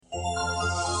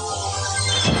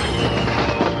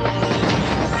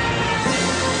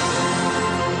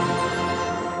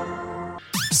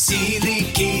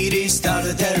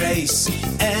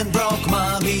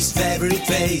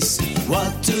face.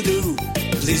 What to do?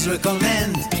 Please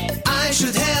recommend. I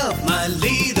should help my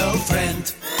little friend.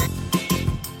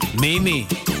 Mimi,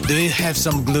 do you have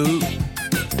some glue?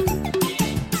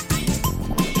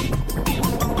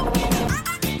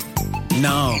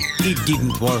 No, it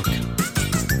didn't work.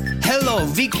 Hello,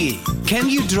 Vicky. Can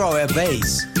you draw a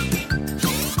vase?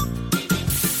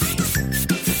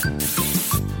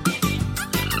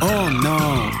 Oh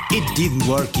no, it didn't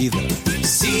work either.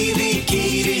 Silly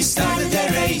kitty started a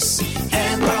race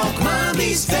and broke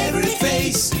Mommy's favorite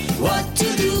face. What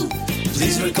to do?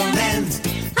 Please recommend.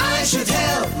 I should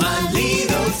help my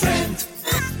little friend.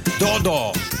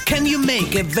 Dodo, can you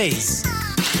make a vase?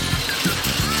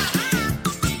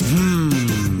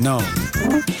 No.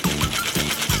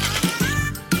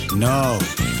 No.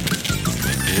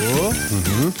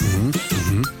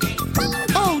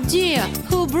 Oh dear,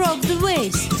 who broke the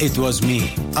vase? It was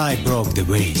me. I broke the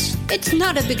vase. It's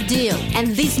not a big deal,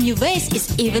 and this new vase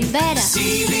is even better.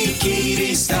 Silly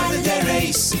kitty started a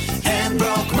race and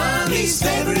broke Mommy's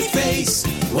favorite face.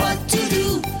 What to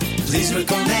do? Please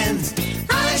recommend.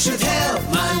 I should help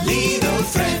my little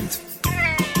friend.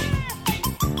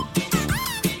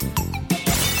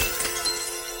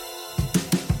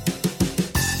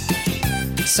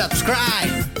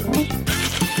 Subscribe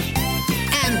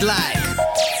and like.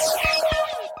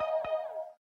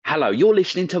 Hello, you're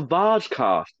listening to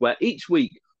Varscast, where each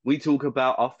week we talk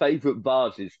about our favourite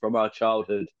vases from our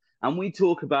childhood, and we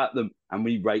talk about them and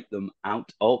we rate them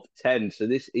out of 10. So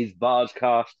this is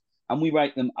Varscast, and we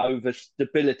rate them over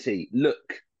stability,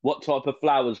 look, what type of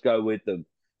flowers go with them.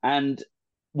 And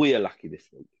we are lucky this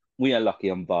week. We are lucky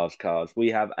on Varscast. We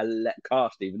have a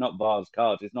cast, even not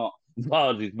Varscast. It's not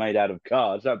vases made out of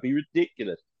cards. That'd be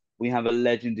ridiculous. We have a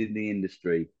legend in the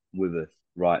industry with us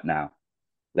right now.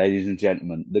 Ladies and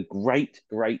gentlemen, the great,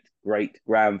 great, great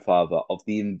grandfather of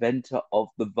the inventor of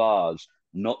the vase,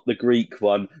 not the Greek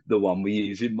one, the one we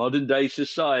use in modern day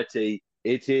society.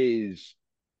 It is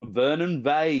Vernon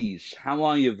Vase. How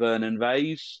are you, Vernon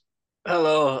Vase?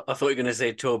 Hello, I thought you were going to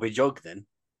say Toby Jog then.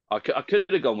 I could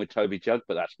have gone with Toby Jug,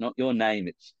 but that's not your name.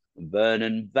 It's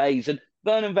Vernon Vase. And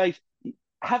Vernon Vase,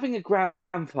 having a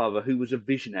grandfather who was a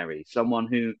visionary, someone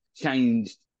who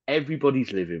changed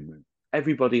everybody's living room.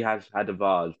 Everybody has had a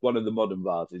vase, one of the modern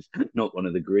vases, not one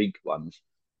of the Greek ones.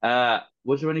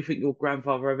 Was there anything your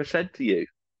grandfather ever said to you?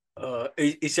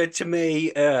 He said to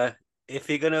me, if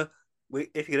you're gonna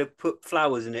put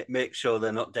flowers in it, make sure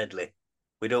they're not deadly.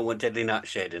 We don't want deadly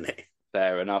nightshade in it.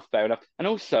 Fair enough, fair enough. And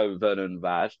also, Vernon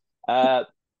Vase,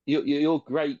 your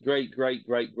great, great, great,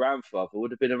 great grandfather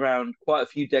would have been around quite a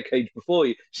few decades before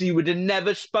you, so you would have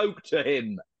never spoke to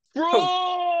him.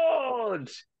 Fraud!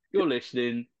 You're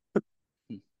listening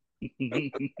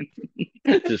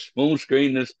to Small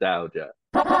Screen Nostalgia.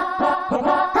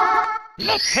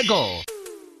 Let's go.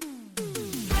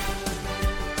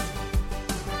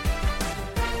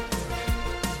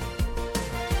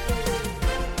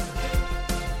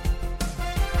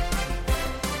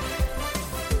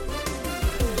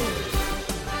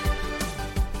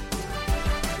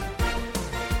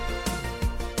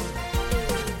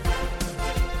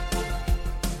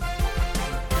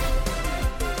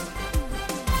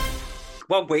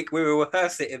 One week we will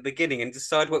rehearse it at the beginning and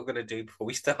decide what we're going to do before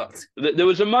we start. There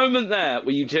was a moment there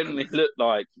where you genuinely looked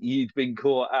like you'd been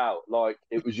caught out, like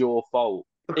it was your fault.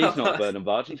 He's not Vernon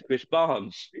Vase, he's Chris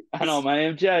Barnes. And I'm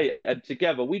AMJ. And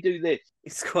together we do this.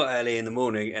 It's quite early in the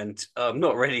morning and I'm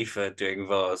not ready for doing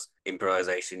vase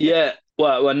improvisation Yeah, yet.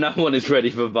 well, no one is ready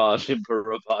for vase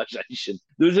improvisation.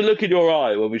 There was a look in your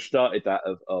eye when we started that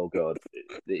of, oh God,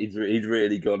 he's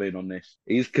really gone in on this.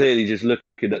 He's clearly just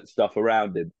looking at stuff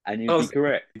around him, and you'd be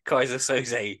correct. Kaiser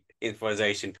Soze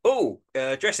improvisation. Oh,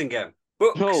 dressing gown.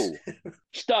 Books. Oh,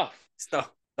 stuff.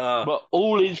 Stuff. But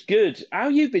all is good. How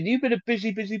you been? You've been a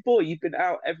busy, busy boy. You've been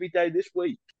out every day this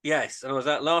week. Yes, and I was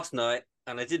out last night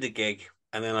and I did a gig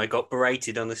and then I got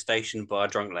berated on the station by a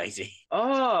drunk lady.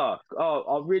 I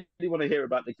really want to hear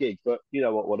about the gig, but you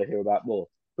know what I want to hear about more.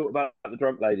 Talk about the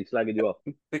drunk lady slagging you off.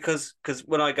 Because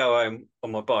when I go home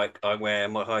on my bike, I wear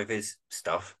my high-vis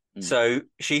stuff. So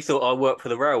she thought I worked for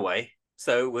the railway.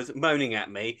 So was moaning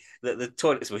at me that the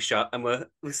toilets were shut and was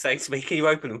saying to me, "Can you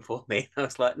open them for me?" I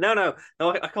was like, "No,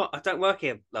 I can't. I don't work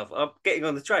here, love. I'm getting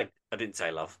on the train." I didn't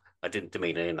say love. I didn't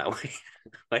demean it in that way.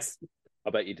 I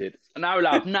bet you did. No,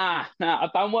 love. Nah. I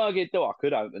don't work here. I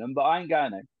could open them, but I ain't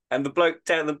going there. And the bloke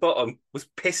down the bottom was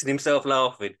pissing himself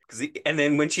laughing. And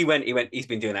then when she went, he went, she's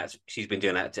been doing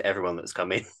that to everyone that's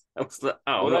come in. I was like,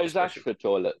 oh, Were not those special. Ashford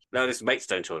toilets? No, this is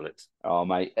Maidstone toilets. Oh,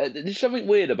 mate. There's something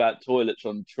weird about toilets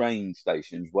on train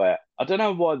stations where I don't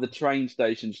know why the train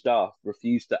station staff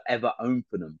refuse to ever open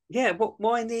them. Yeah,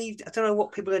 why need? I don't know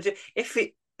what people are going to do. If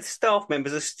staff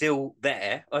members are still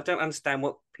there, I don't understand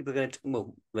what people are going to do.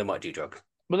 Well, they might do drugs.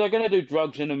 But they're going to do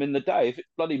drugs in them in the day. If it's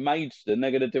bloody Maidstone,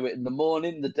 they're going to do it in the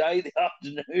morning, the day, the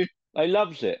afternoon. They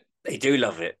loves it. They do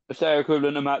love it. It's their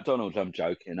equivalent of McDonald's. I'm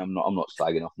joking. I'm not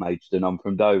slagging off Maidstone. I'm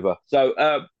from Dover. So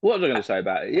what was I going to say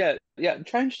about it? Yeah.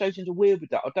 Train stations are weird with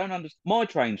that. I don't understand. My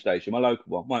train station, my local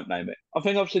one, won't name it. I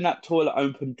think I've seen that toilet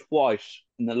open twice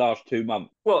in the last 2 months.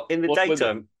 What, in the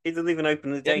daytime? It doesn't even open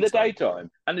in the daytime. In the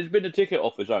daytime. And there's been a ticket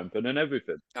office open and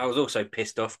everything. I was also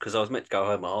pissed off because I was meant to go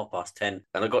home at 10:30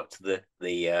 and I got to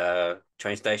the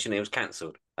train station and it was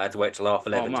cancelled. I had to wait till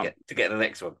 11:30 to get the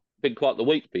next one. Been quite the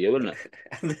week for you, isn't it?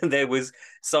 And then there was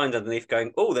signs underneath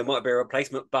going, oh, there might be a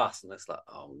replacement bus. And it's like,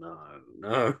 oh,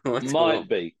 no. Might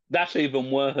be. That's even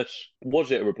worse.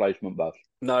 Was it a replacement bus?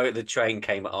 No, the train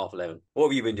came at 11:30. What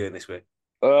have you been doing this week?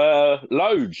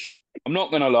 Loads. I'm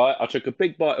not going to lie. I took a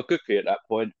big bite of cookie at that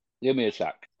point. Give me a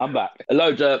sec. I'm back.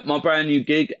 Loads. My brand new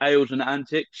gig, Ales and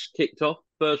Antics, kicked off.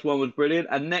 First one was brilliant.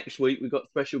 And next week, we've got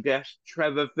special guest,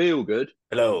 Trevor Feelgood.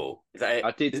 Hello. Is that it?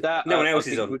 I did that. No one else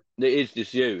is on. It is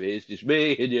just you. It is just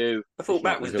me and you. I thought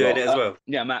Matt was doing it as well.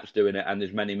 Yeah, Matt's doing it. And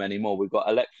there's many, many more. We've got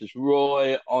Alexis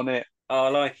Roy on it. Oh, I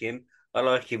like him. I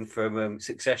like him from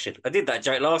Succession. I did that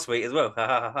joke last week as well. Ha,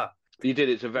 ha, ha, ha. You did.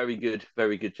 It's a very good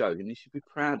joke. And you should be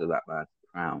proud of that, man.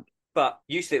 Proud. But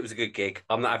you said it was a good gig.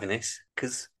 I'm not having this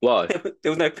because why?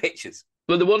 There was no pictures.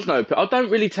 Well, there was no. I don't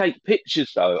really take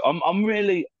pictures though. I'm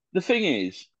really. The thing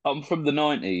is, I'm from the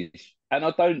 90s, and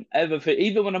I don't ever think,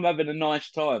 even when I'm having a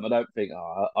nice time, I don't think,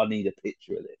 oh, I need a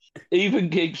picture of this. Even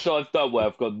gigs I've done where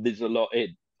I've gone, there's a lot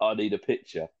in. I need a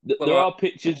picture. There are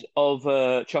pictures of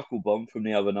Chuckle Bomb from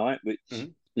the other night, which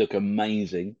look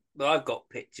amazing. Well, I've got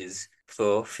pictures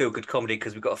for Feel Good Comedy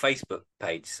because we've got a Facebook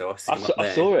page, so I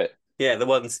saw it. Yeah, the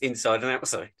ones inside and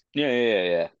outside.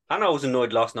 Yeah. And I was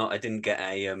annoyed last night I didn't get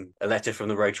a letter from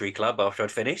the Rotary Club after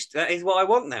I'd finished. That is what I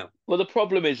want now. Well, the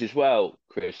problem is as well,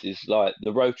 Chris, is like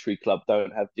the Rotary Club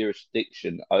don't have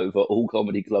jurisdiction over all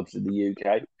comedy clubs in the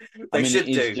UK. They should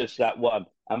do. It's just that one.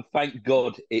 And thank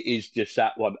God it is just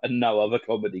that one and no other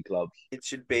comedy clubs. It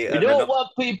should be. We don't want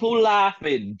people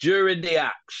laughing during the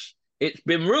acts. It's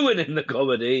been ruining the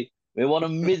comedy. We want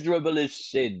them miserable as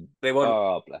sin.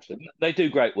 Oh, bless them. They do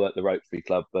great work, the Rotary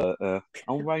Club, but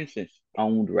old racist.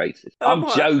 Old racist. I'm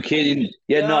joking.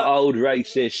 You're not old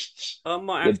racists.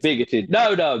 You're bigoted.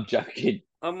 No, I'm joking.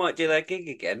 I might do that gig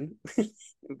again.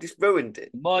 Just ruined it.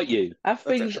 Might you? Have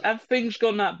things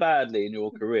gone that badly in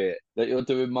your career that you're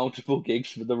doing multiple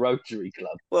gigs for the Rotary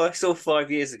Club? Well, I saw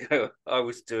 5 years ago I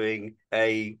was doing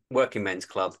a working men's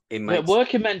club in Maidstone. Yeah,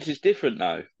 working men's is different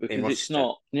though, because it's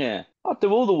not. Yeah, I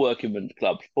do all the working men's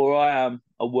clubs, for I am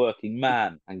a working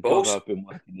man, and God, I've been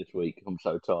working this week. I'm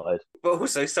so tired. But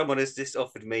also, someone has just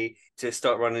offered me to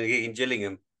start running a gig in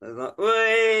Gillingham. I was like,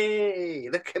 "Hey,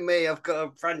 look at me! I've got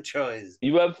a franchise."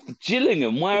 You have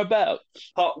Gillingham? Whereabouts?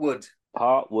 Hartwood.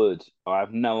 Hartwood. I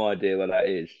have no idea where that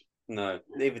is. No,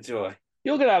 neither do I.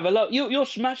 You're gonna have a lot. You're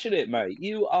smashing it, mate.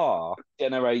 You are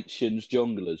generations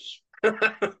jonglers.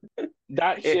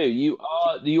 That's you.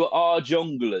 You are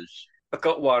jonglers. I've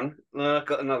got one. I've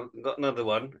got another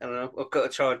one, and I've got to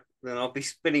try. Then I'll be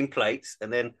spinning plates,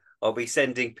 and then I'll be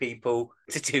sending people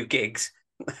to do gigs.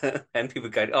 And people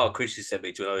going, "Oh, Chris has sent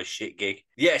me to another shit gig."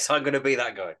 Yes, I'm going to be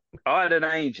that guy. I had an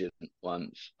agent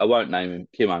once. I won't name him,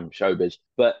 Kim Home Showbiz,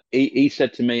 but he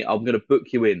said to me, "I'm going to book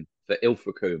you in for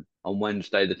Ilfracombe on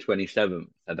Wednesday the 27th."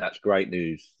 And that's great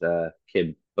news,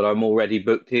 Kim. But I'm already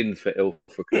booked in for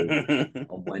Ilfracombe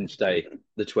on Wednesday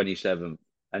the 27th,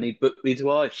 and he booked me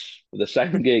twice for the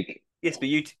same gig. Yes, but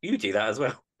you do that as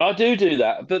well. I do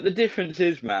that, but the difference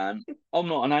is, man, I'm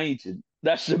not an agent.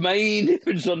 That's the main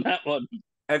difference on that one.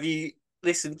 Have you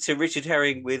listened to Richard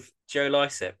Herring with Joe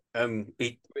Lysep?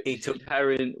 He took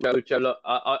Herring.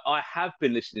 I have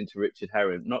been listening to Richard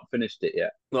Herring. Not finished it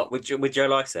yet. What with Joe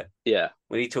Lysep? Yeah,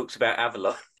 when he talks about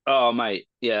Avalon. Oh, mate.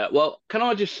 Yeah. Well, can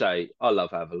I just say I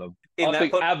love Avalon. I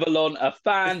think Avalon are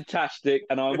fantastic,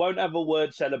 and I won't have a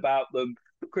word said about them.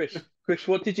 Chris,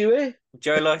 what did you hear?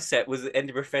 Joe Lysep was at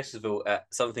Edinburgh Festival at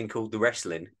something called The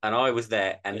Wrestling, and I was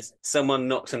there, and someone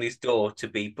knocked on his door to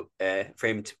be for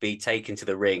him to be taken to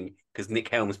the ring because Nick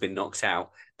Helm's been knocked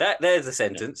out. There's a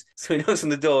sentence. Yeah. So he knocks on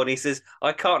the door and he says,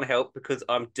 "I can't help because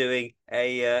I'm doing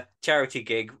a charity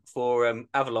gig for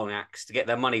Avalon acts to get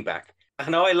their money back."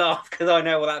 And I laugh because I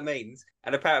know what that means.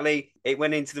 And apparently it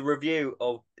went into the review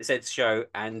of said show,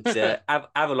 and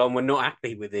Avalon were not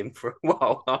happy with him for a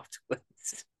while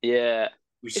afterwards. Yeah.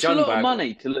 Was It's a shunned lot by of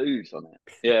money to lose on it.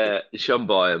 Yeah, it's shunned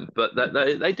by them, but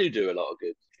they do a lot of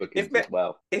good bookings as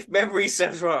well. If memory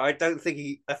serves right, I think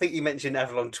you mentioned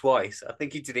Avalon twice. I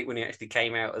think he did it when he actually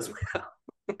came out as well.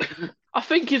 I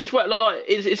think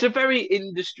it's a very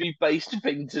industry based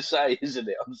thing to say, isn't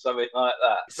it? On something like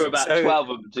that, for about 12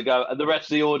 of them to go, and the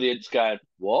rest of the audience going,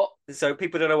 "What?" So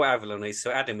people don't know what Avalon is. So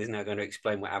Adam is now going to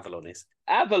explain what Avalon is.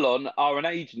 Avalon are an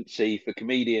agency for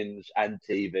comedians and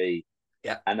TV.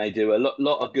 Yeah, and they do a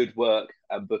lot of good work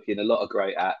and book in a lot of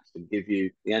great acts and give you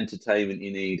the entertainment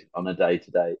you need on a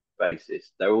day-to-day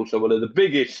basis. They're also one of the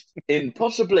biggest in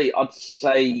possibly, I'd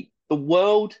say, the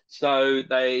world. So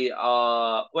they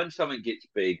are, when something gets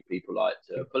big, people like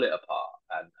to pull it apart.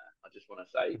 And I just want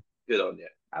to say, good on you,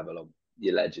 Avalon.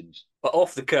 You're legends. But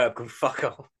off the curb can fuck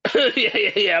off.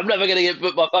 yeah. I'm never going to get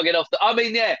put my fucking off. I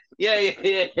mean,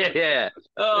 yeah.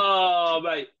 Oh,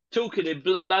 mate. Talking in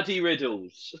bloody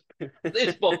riddles.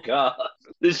 This podcast.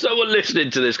 There's someone listening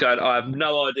to this going, I have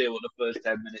no idea what the first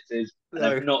 10 minutes is. And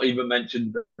I've not even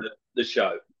mentioned the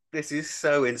show. This is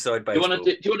so inside baseball.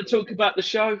 Do you want to talk about the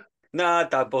show? Nah,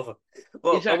 don't bother.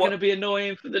 Well, is that going to be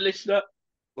annoying for the listener?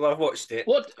 Well, I've watched it.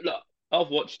 What? Look, I've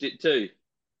watched it too.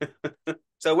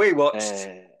 So we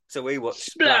watched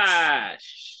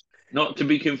Splash. Not to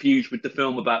be confused with the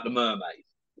film about the mermaid.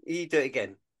 You do it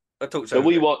again. I talked So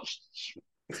we watched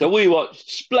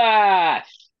Splash.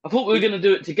 I thought we were going to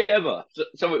do it together.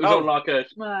 So it was on like a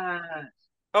Splash.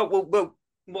 Oh, well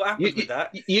what happens with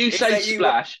that? You say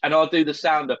Splash and I'll do the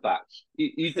sound effects.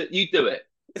 You do it.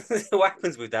 What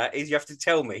happens with that is you have to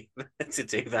tell me to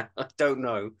do that. I don't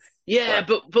know. Yeah,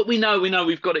 but we know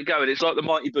we've got it going. It's like the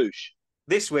Mighty Boosh.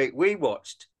 This week we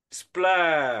watched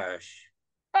Splash.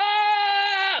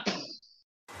 Ah!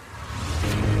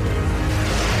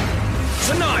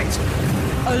 Tonight,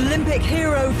 Olympic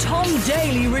hero Tom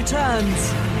Daley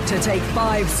returns to take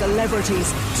 5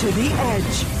 celebrities to the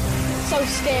edge So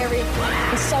scary.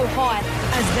 It's so high.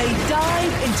 as they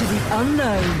dive into the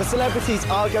unknown. The celebrities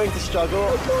are going to struggle.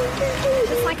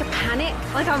 It's like a panic.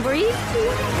 I can't breathe.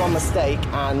 One mistake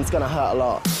and it's going to hurt a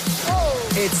lot.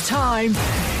 It's time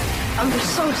I'm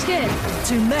just so scared.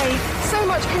 to make So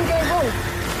much can go wrong.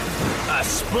 a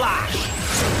splash.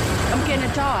 I'm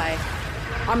gonna die.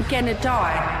 I'm gonna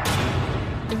die.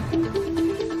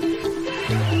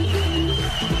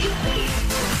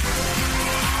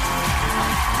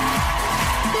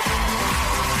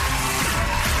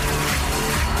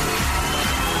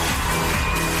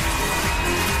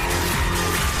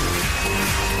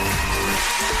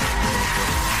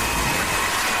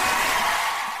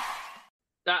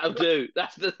 That'll do.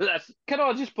 That's. Can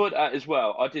I just point out as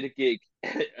well? I did a gig.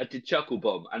 I did Chuckle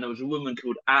Bomb, and there was a woman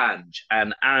called Ange,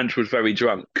 and Ange was very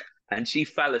drunk, and she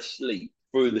fell asleep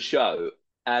through the show.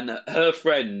 And her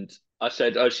friend, I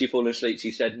said, "Oh, she fallen asleep?"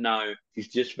 She said, "No, she's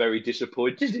just very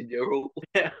disappointed in you all."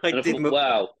 I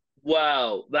thought,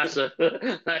 wow, that's a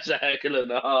heckle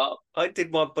and a half. I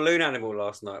did my balloon animal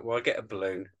last night where I get a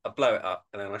balloon, I blow it up,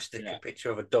 and then I stick a picture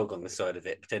of a dog on the side of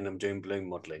it, pretend I'm doing balloon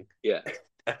modelling. Yeah.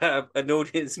 An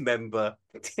audience member,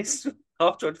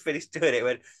 after I'd finished doing it,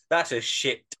 went, "That's a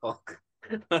shit dog."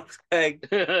 I was going,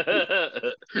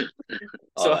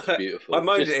 that's beautiful. I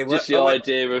moaned at him. Just the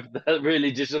idea of that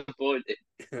really disappointed.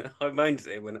 I moaned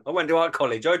at him when I went to art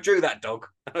college. I drew that dog.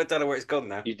 I don't know where it's gone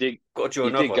now. You did. Got to draw You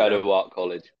another did go one. to art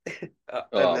college.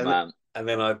 Man. And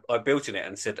then I built in it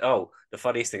and said, "Oh, the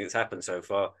funniest thing that's happened so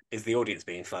far is the audience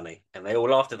being funny." And they all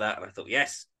laughed at that. And I thought,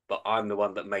 yes, but I'm the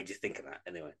one that made you think of that.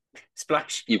 Anyway,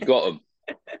 Splash. You've got them.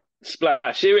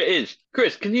 Splash. Here it is.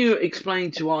 Chris, can you explain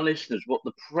to our listeners what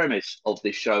the premise of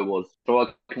this show was so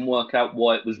I can work out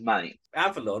why it was made?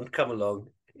 Avalon, come along.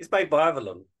 It's made by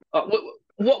Avalon.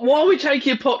 Why are we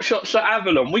taking pot shots at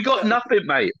Avalon? We got nothing,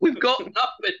 mate. We've got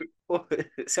nothing.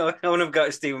 So I want to go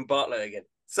to Stephen Bartlett again.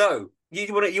 So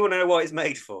you want to know what it's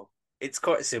made for? It's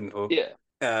quite simple. Yeah.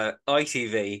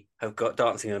 ITV have got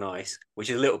Dancing on Ice, which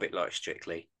is a little bit like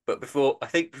Strictly. But before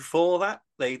that,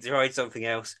 they tried something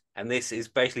else, and this is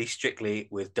basically Strictly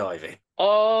with diving.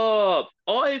 Oh,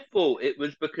 I thought it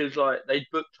was because they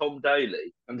booked Tom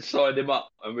Daley and signed him up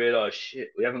and realised, shit,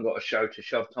 we haven't got a show to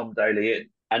shove Tom Daley in.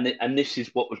 And this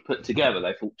is what was put together.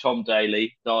 They thought, Tom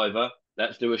Daley, diver,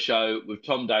 let's do a show with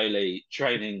Tom Daley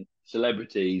training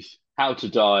celebrities how to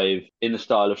dive in the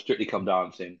style of Strictly Come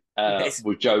Dancing,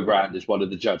 with Joe Brand as one of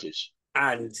the judges.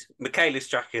 And Michaela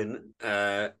Strachan,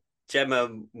 Gemma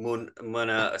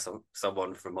Munna,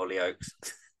 someone from Hollyoaks.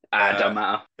 Don't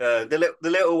matter. The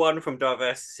little one from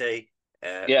Diversity.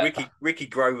 Ricky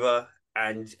Grover.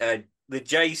 and the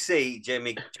JC,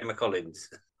 Gemma Collins.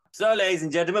 So, ladies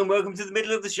and gentlemen, welcome to the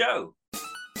middle of the show.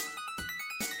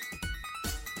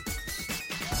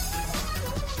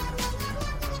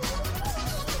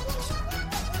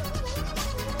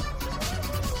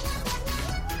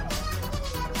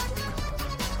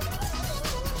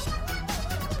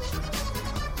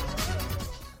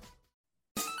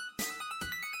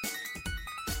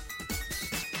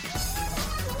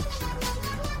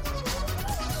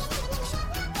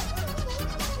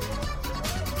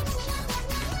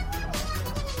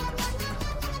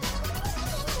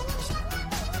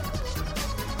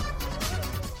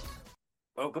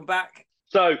 Welcome back.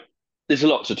 So there's a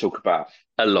lot to talk about.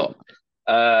 A lot.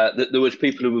 There was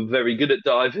people who were very good at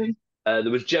diving. There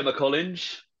was Gemma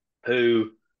Collins, who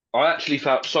I actually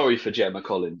felt sorry for Gemma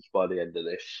Collins by the end of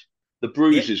this. The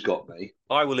bruises got me.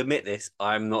 I will admit this.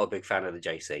 I'm not a big fan of the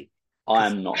JC. I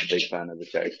am not a big fan of the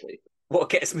JC. What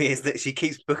gets me is that she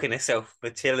keeps booking herself for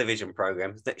television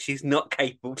programs that she's not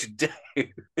capable to do.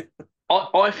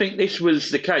 I think this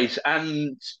was the case,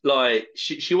 and like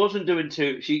she wasn't doing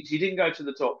too. She didn't go to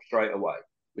the top straight away,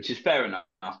 which is fair enough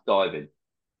diving,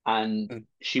 and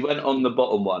she went on the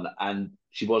bottom one, and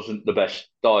she wasn't the best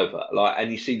diver. Like,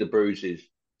 and you see the bruises,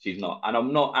 she's not. And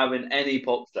I'm not having any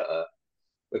pops at her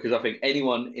because I think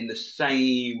anyone in the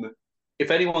same, if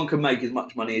anyone can make as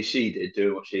much money as she did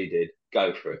doing what she did,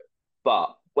 go for it.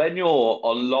 But when you're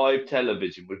on live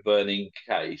television with Vernon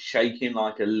Kay shaking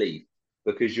like a leaf,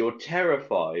 because you're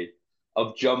terrified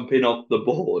of jumping off the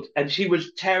board. And she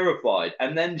was terrified.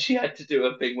 And then she had to do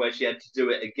a thing where she had to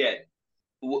do it again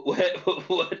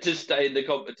to stay in the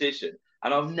competition.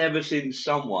 And I've never seen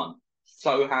someone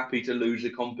so happy to lose a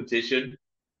competition.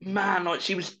 Man, like,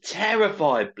 she was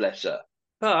terrified, bless her.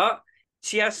 But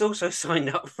she has also signed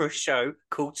up for a show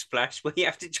called Splash where you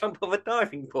have to jump off a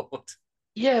diving board.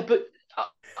 Yeah, but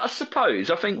I suppose,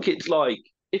 I think it's like,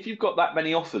 if you've got that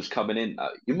many offers coming in, though,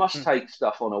 you must take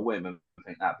stuff on a whim and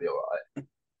think that'd be all right.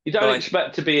 You don't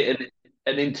expect to be in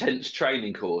an intense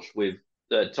training course with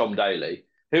Tom Daley,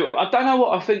 who I don't know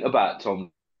what I think about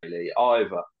Tom Daley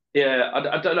either. Yeah,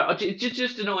 I don't know. It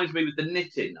just annoys me with the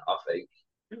knitting, I think.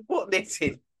 What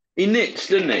knitting? He knits,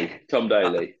 didn't he, Tom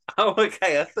Daley? Oh,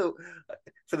 okay. I thought,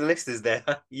 for the listeners there,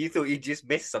 you thought you just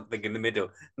missed something in the middle.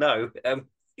 No,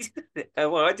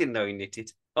 well, I didn't know he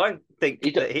knitted. I think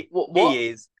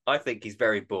I think he's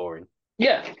very boring.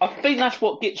 Yeah, I think that's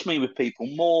what gets me with people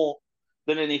more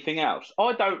than anything else. I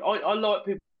like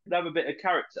people that have a bit of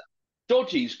character.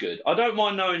 Dodgy's good. I don't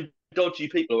mind knowing dodgy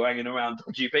people who are hanging around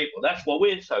dodgy people. That's why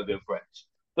we're so good friends.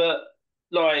 But,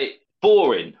 like,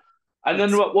 boring. And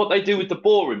then what they do with the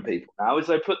boring people now is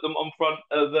they put them on front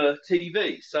of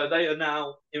TV. So they are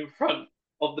now in front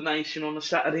of the nation on a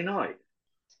Saturday night.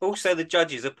 Also, the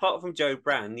judges, apart from Joe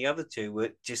Brown, the other two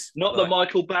were just... Not the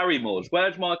Michael Barrymores.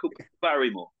 Where's Michael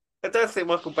Barrymore? I don't think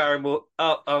Michael Barrymore...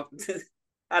 Oh,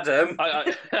 Adam.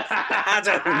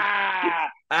 Adam.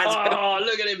 Oh,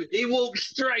 look at him. He walked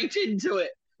straight into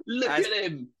it. Look at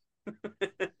him.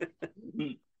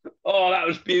 Oh, that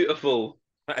was beautiful.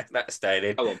 That's staying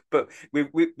in. But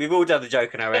we've all done the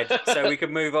joke in our head, so we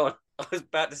can move on. I was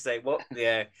about to say, what?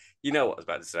 Yeah, you know what I was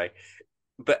about to say.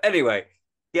 But anyway...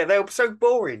 Yeah, they were so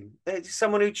boring. They're just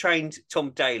someone who trained Tom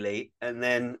Daley and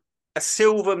then a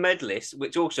silver medalist,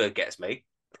 which also gets me.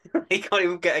 He can't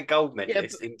even get a gold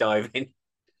medalist in diving.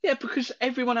 Yeah, because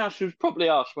everyone else who's probably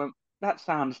asked went, that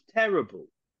sounds terrible.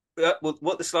 Well,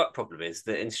 what the slight problem is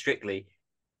that in Strictly,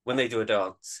 when they do a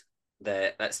dance,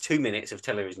 that's 2 minutes of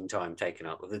television time taken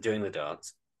up with doing the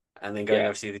dance and then going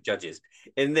over to see the judges.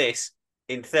 In this,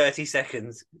 in 30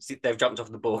 seconds, they've jumped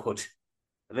off the board.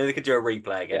 And then they could do a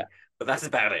replay again. Yeah. But that's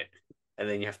about it. And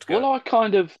then you have to go. Well,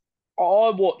 I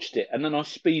watched it and then I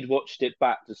speed watched it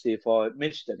back to see if I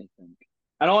missed anything.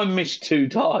 And I missed 2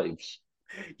 dives.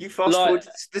 You fast forward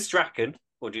the Strachan,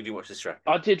 or did you watch the Strachan?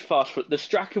 I did fast forward. The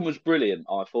Strachan was brilliant.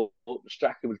 I thought the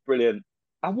Strachan was brilliant.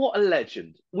 And what a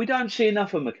legend. We don't see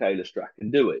enough of Michaela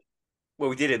Strachan, do we?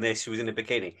 Well, we did in this. She was in a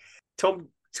bikini. Tom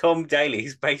Daley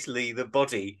is basically the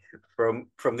body from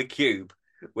the Cube,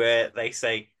 where they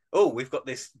say, oh, we've got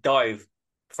this dive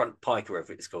front pike, or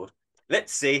whatever it's called.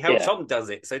 Let's see how Tom does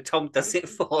it. So Tom does it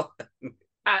for them.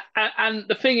 And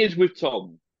the thing is with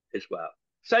Tom as well,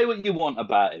 say what you want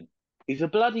about him. He's a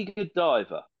bloody good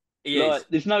diver. He is.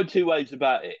 There's no 2 ways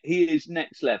about it. He is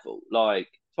next level. Like,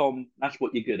 Tom, that's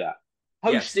what you're good at.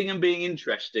 Hosting and being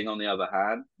interesting, on the other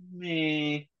hand,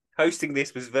 meh. Hosting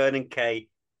this was Vernon Kay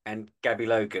and Gabby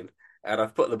Logan. And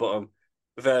I've put at the bottom,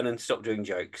 Vernon, stop doing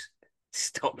jokes.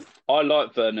 Stop. I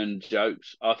like Vernon's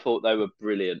jokes. I thought they were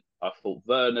brilliant. I thought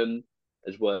Vernon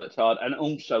has worked hard. And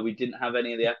also, we didn't have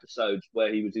any of the episodes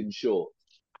where he was in shorts.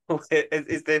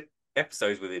 Is there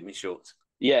episodes with him in shorts?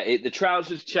 Yeah, the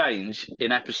trousers change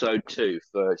in episode 2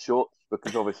 for shorts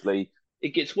because obviously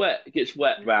it gets wet. It gets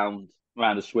wet round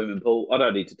a swimming pool. I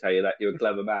don't need to tell you that. You're a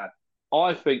clever man.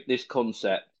 I think this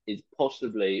concept is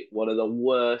possibly one of the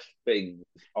worst things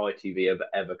ITV have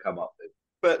ever come up with.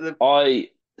 But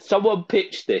someone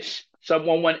pitched this.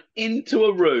 Someone went into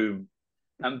a room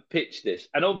and pitched this.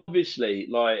 And obviously,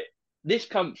 like, this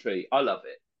country, I love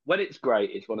it. When it's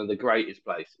great, it's one of the greatest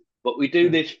places. But we do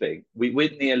this thing. We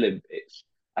win the Olympics.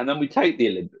 And then we take the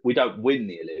Olympics. We don't win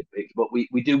the Olympics, but we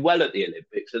do well at the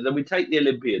Olympics. And then we take the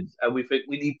Olympians and we think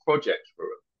we need projects for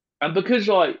them. And because,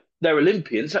 like, they're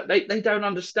Olympians, they don't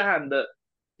understand that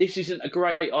this isn't a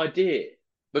great idea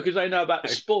because they know about the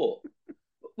sport.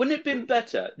 Wouldn't it have been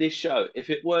better, this show, if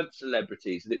it weren't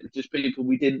celebrities and it was just people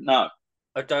we didn't know?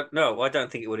 I don't know. I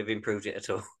don't think it would have improved it at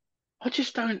all. I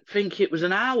just don't think it was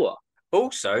an hour.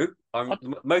 Also,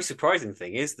 most surprising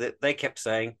thing is that they kept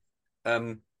saying,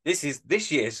 this is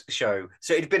this year's show.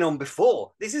 So it'd been on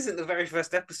before. This isn't the very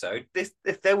first episode.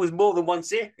 If there was more than one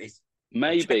series.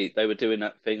 Maybe they were doing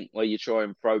that thing where you try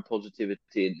and throw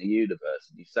positivity in the universe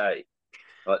and you say,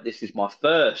 like, this is my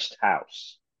first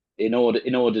house in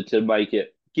order to make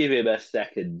it, give him a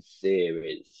second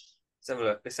series. Let's have a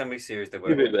look. There's so many series there were.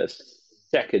 Give him a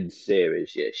second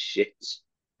series, yeah, shit.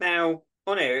 Now,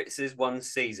 on air, it says one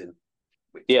season.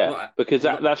 Yeah, because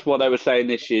that's what they were saying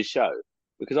this year's show.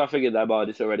 Because I figured that mind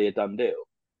it's already a done deal.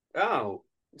 Oh,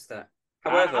 what's that?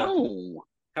 However,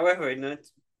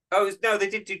 no, they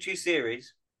did do 2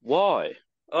 series. Why?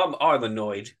 I'm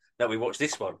annoyed that we watched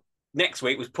this one. Next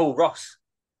week was Paul Ross.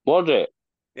 Was it?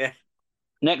 Yeah.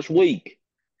 Next week?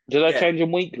 Do they change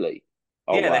them weekly?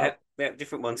 Oh, yeah, wow. they have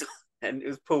different ones. And it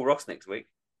was Paul Ross next week.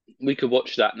 We could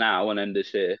watch that now and end this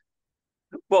here.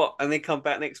 What? And then come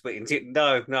back next week and say,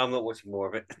 no, I'm not watching more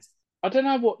of it. I don't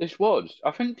know what this was. I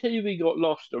think TV got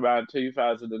lost around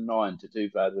 2009 to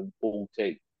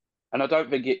 2014. And I don't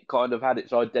think it kind of had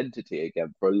its identity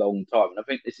again for a long time. And I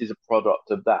think this is a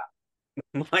product of that.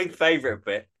 My favourite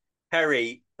bit,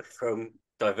 Harry from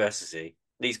Diversity,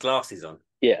 these glasses on.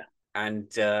 Yeah. And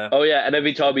and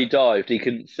every time he dived, he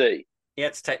couldn't see. He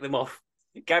had to take them off.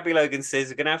 Gabby Logan says,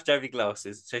 you're going to have your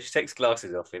glasses. So she takes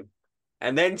glasses off him.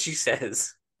 And then she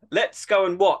says, let's go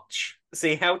and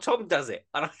see how Tom does it.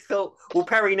 And I thought, well,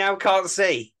 Perry now can't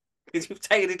see because you've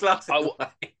taken his glasses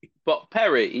away. But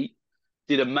Perry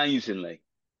did amazingly.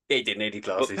 He didn't need his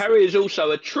glasses. But Perry is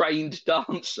also a trained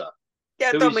dancer.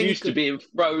 Yeah, who is used to being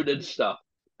thrown and stuff.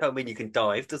 Don't mean you can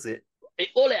dive, does it?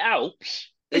 All it helps.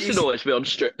 This annoys me on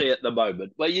Strictly at the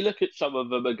moment, where you look at some of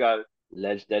them and go,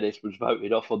 Les Dennis was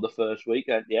voted off on the first week,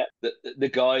 and the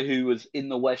guy who was in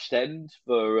the West End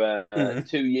for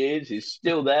 2 years is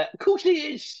still there. Of course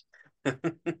he is.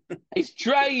 He's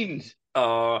trained.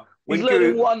 He's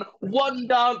learning one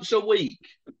dance a week.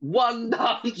 One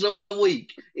dance a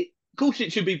week. Of course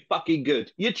it should be fucking good.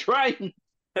 You're trained.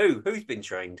 Who's been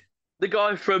trained? The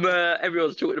guy from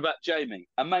everyone's talking about Jamie.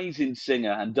 Amazing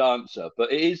singer and dancer,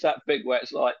 but it is that thing where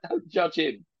it's like, don't judge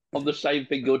him on the same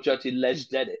thing you're judging Les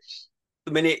Dennis.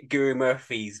 The minute Guru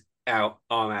Murphy's out,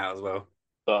 I'm out as well.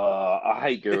 I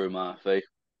hate Guru Murphy.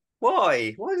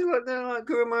 Why? Why do you like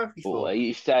Guru Murphy for?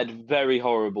 He said very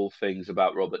horrible things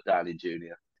about Robert Downey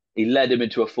Jr. He led him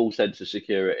into a full sense of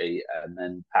security and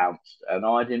then pounced. And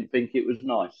I didn't think it was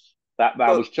nice. That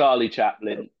man was Charlie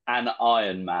Chaplin and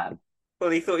Iron Man. Well,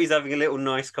 he thought he was having a little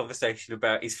nice conversation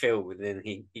about his film, and then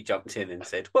he jumped in and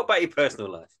said, what about your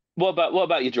personal life? What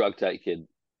about your drug taking?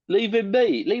 Leave him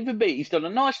be. Leave him be. He's done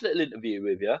a nice little interview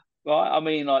with you. Right? I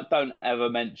mean, like, don't ever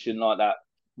mention like that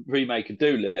remake of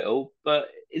Doolittle, but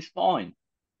it's fine.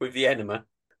 With the enema.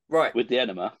 Right. With the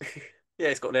enema. Yeah,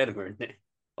 it's got an enema in it.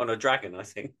 On a dragon, I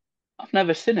think. I've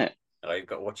never seen it. Oh, you've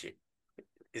got to watch it.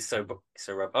 It's so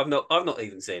rubbish. I've not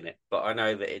even seen it, but I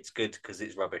know that it's good because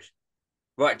it's rubbish.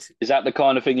 Right. Is that the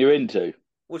kind of thing you're into?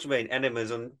 What do you mean?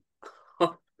 Enemas on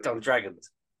dragons.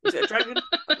 Is it a dragon?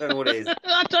 I don't know what it is.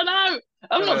 I don't know.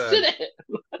 I've not seen it.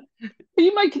 Are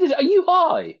you making this? Are you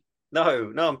high?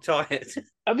 No, I'm tired.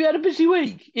 Have you had a busy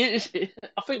week? I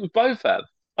think we both have.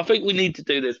 I think we need to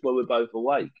do this when we're both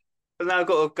awake. But now I've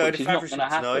got to go to Faversham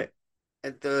tonight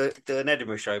and do an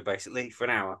Edinburgh show, basically, for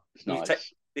an hour.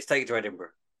 Nice. Let's take it to Edinburgh.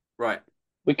 Right.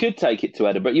 We could take it to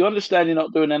Edinburgh. You understand you're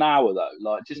not doing an hour, though?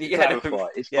 Like, just to clarify,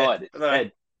 it's fine. It's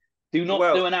Ed. Do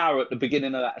not do an hour at the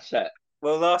beginning of that set.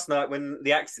 Well, last night when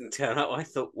the accident turned up, I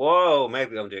thought, whoa,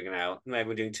 maybe I'm doing an hour. Maybe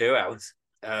we're doing 2 hours.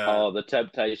 The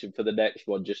temptation for the next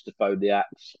one just to phone the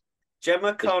acts.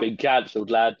 Gemma can't... It's been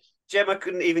cancelled, lads. Gemma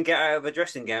couldn't even get out of her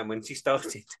dressing gown when she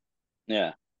started.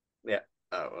 Yeah. Yeah.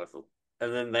 Oh, I thought.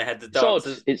 And then they had the It's odd.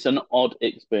 dancers. It's an odd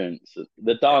experience.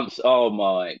 The dance, oh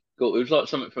my God, it was like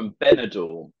something from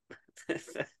Benidorm. The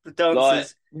Like,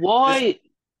 dancers. why?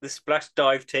 The splash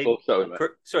dive team. Oh, sorry, mate.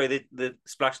 Sorry, the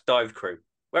splash dive crew.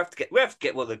 We have to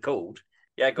get what they're called.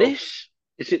 Yeah, go on. This,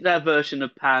 is it their version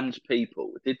of Pan's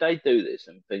People? Did they do this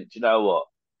and think, do you know what?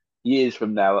 Years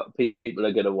from now, people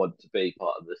are going to want to be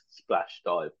part of the splash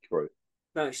dive crew.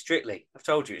 No, it's Strictly. I've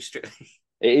told you it's Strictly.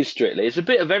 It is Strictly. It's a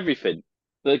bit of everything.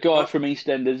 The guy What? from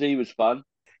EastEnders, he was fun.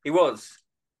 He was.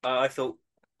 I thought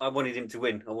I wanted him to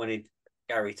win. I wanted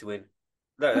Gary to win.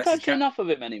 No, We that's don't his see enough of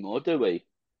him anymore, do we?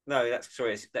 No, that's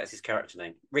his character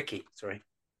name. Ricky. Sorry.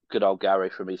 Good old Gary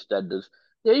from EastEnders.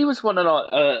 Yeah, he was one of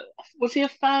was he a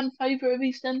fan favourite of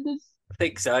EastEnders? I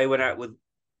think so. He went out with.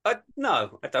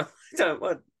 No, I don't. I don't.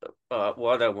 Well,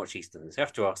 I don't watch EastEnders. You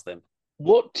have to ask them.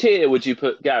 What tier would you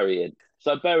put Gary in?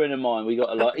 So bearing in mind we got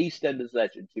a lot EastEnders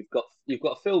legends. You've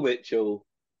got Phil Mitchell,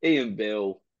 Ian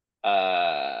Bill,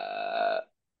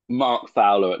 Mark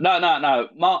Fowler.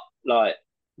 No.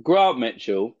 Grant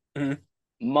Mitchell, Mhm.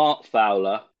 Mark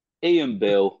Fowler, Ian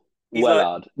Bill, He's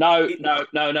Wellard. No. he-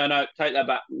 Take that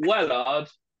back. Wellard,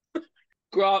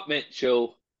 Grant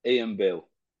Mitchell, Ian Bill.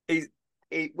 These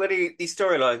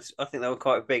storylines, I think they were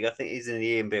quite big. I think he's in the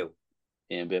Ian Bill.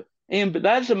 Ian Bill.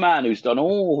 There's a man who's done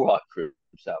all right for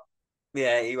himself.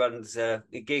 Yeah, he runs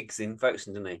gigs in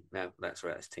Folkestone, doesn't he? No, that's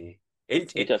right. That's Tingy.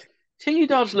 He does. Tingy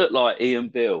does look like Ian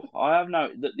Bill. I have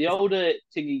no that the older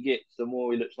Tingy gets, the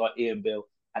more he looks like Ian Bill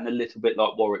and a little bit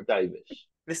like Warwick Davis.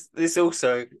 This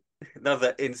also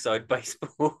another inside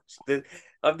baseball.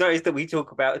 I've noticed that we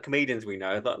talk about the comedians we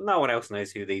know, but no one else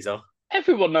knows who these are.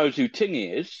 Everyone knows who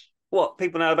Tingy is. What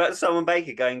people know about Simon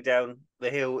Baker going down the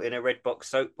hill in a red box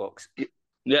soapbox?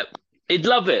 Yep. He'd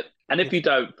love it. And if you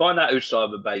don't, find out who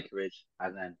Simon Baker is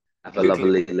and then have a Google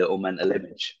lovely little mental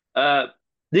image.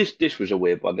 This was a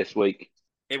weird one this week.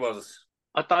 It was.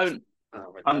 I don't Oh, I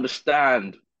read that.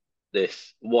 understand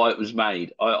why it was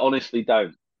made. I honestly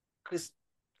don't. Because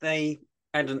they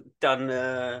hadn't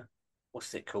done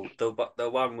what's it called, the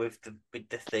one with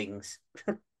the things,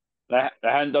 They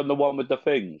hadn't done the one with the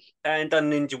things. they hadn't done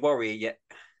Ninja Warrior yet.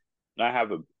 They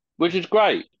haven't. Which is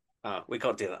great. Oh, we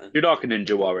can't do that then. You're like a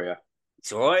Ninja Warrior.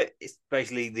 It's all right. It's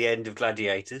basically the end of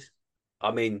Gladiators.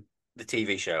 I mean the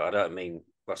TV show. I don't mean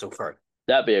Russell Crowe.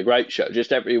 That'd be a great show.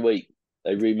 Just every week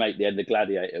they remake the end of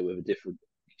Gladiator with a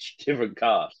different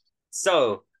cast.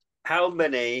 So, how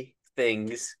many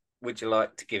things would you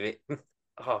like to give it?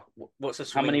 Oh, what's a How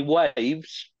swing? many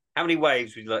waves? How many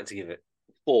waves would you like to give it?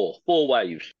 4. 4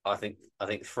 waves. I think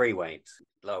 3 waves.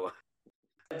 Lower.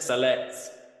 So let's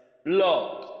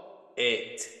Lock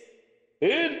it.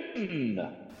 in.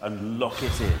 And lock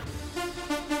it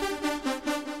in.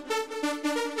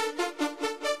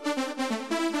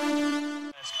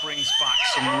 This brings back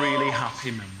some really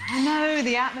happy memories. I know,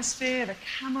 the atmosphere, the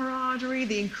camaraderie,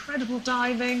 the incredible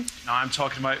diving. Now I'm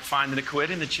talking about finding a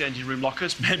quid in the changing room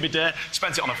lockers, made me day,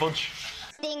 spent it on a fudge.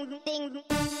 Ding, ding.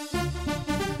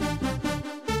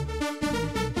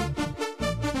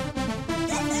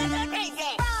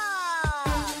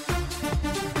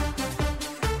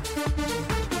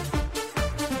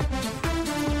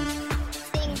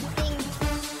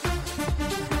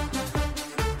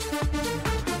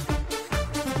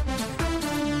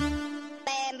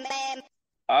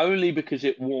 Only because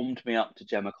it warmed me up to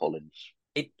Gemma Collins.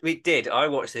 It did. I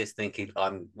watched this thinking,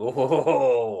 I'm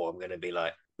going to be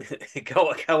like,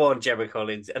 go on, Gemma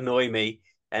Collins, annoy me.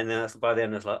 And then by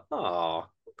then I was like, oh,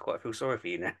 quite feel sorry for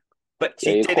you now. But Yeah,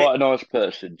 she you're did quite it. a nice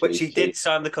person. But she GT. did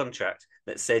sign the contract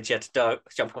that said she had to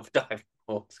jump off a diving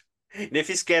board. And if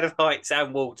you're scared of heights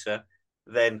and water,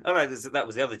 then no, that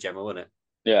was the other Gemma, wasn't it?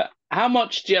 Yeah. How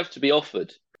much do you have to be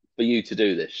offered for you to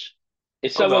do this?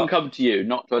 If Hold someone on. come to you,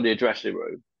 knocked on your dressing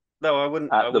room No, I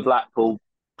wouldn't. at the Blackpool,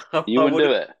 you wouldn't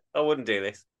do it. I wouldn't do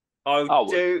this. I would I would.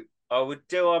 do. I would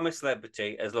do. I'm a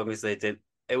celebrity as long as they did.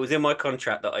 It was in my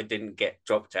contract that I didn't get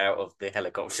dropped out of the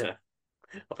helicopter.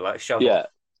 Of like shove Yeah.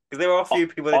 because there are a few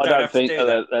people that I don't don't have think to do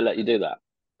that. they'll let you do that.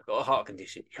 I've got a heart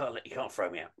condition. You can't throw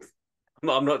me out.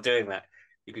 I'm not doing that.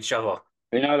 You can shove off.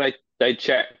 You know, they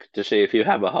check to see if you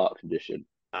have a heart condition.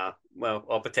 Well,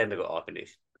 I'll pretend I've got a heart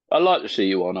condition. I'd like to see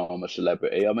you on I'm a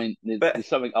Celebrity. I mean, But- there's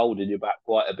something holding you back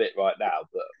quite a bit right now,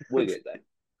 but we'll get there.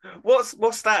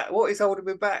 What's that? What is holding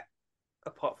me back?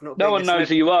 Apart from not No being one a knows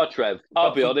who celebrity? you are, Trev. I'll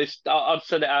Apart be from- honest. I'd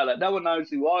said it out like no one knows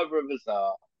who either of us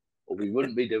are, or we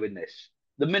wouldn't be doing this.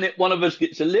 The minute one of us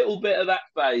gets a little bit of that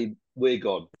fame, we're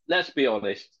gone. Let's be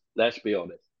honest.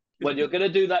 When you're going to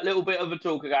do that little bit of a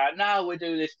talk about, now we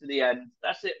do this to the end,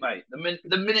 that's it, mate.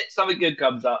 The minute something good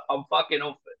comes up, I'm fucking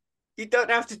off it. You don't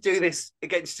have to do this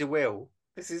against your will.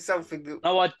 This is something that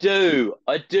No, I do.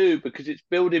 I do, because it's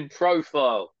building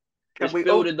profile. It's we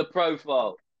building the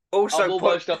profile. also I'm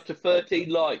almost up to 13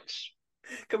 likes.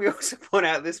 Can we also point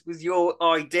out this was your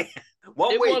idea? It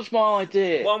was my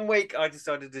idea. 1 week I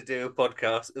decided to do a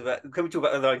podcast about. Can we talk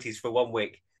about the 90s for 1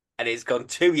 week? And it's gone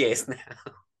 2 years now.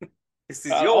 This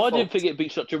is your fault. I didn't think it'd be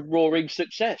such a roaring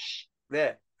success.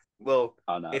 Yeah. Well,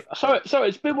 I know. Sorry,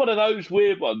 it's been one of those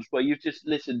weird ones where you've just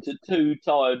listened to two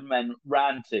tired men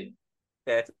ranting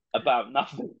about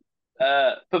nothing.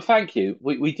 But thank you.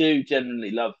 We do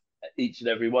genuinely love each and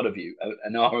every one of you,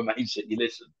 and are amazed that you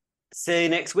listen. See you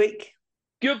next week.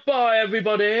 Goodbye,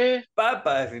 everybody.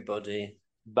 Bye-bye, everybody.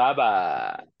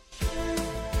 Bye-bye.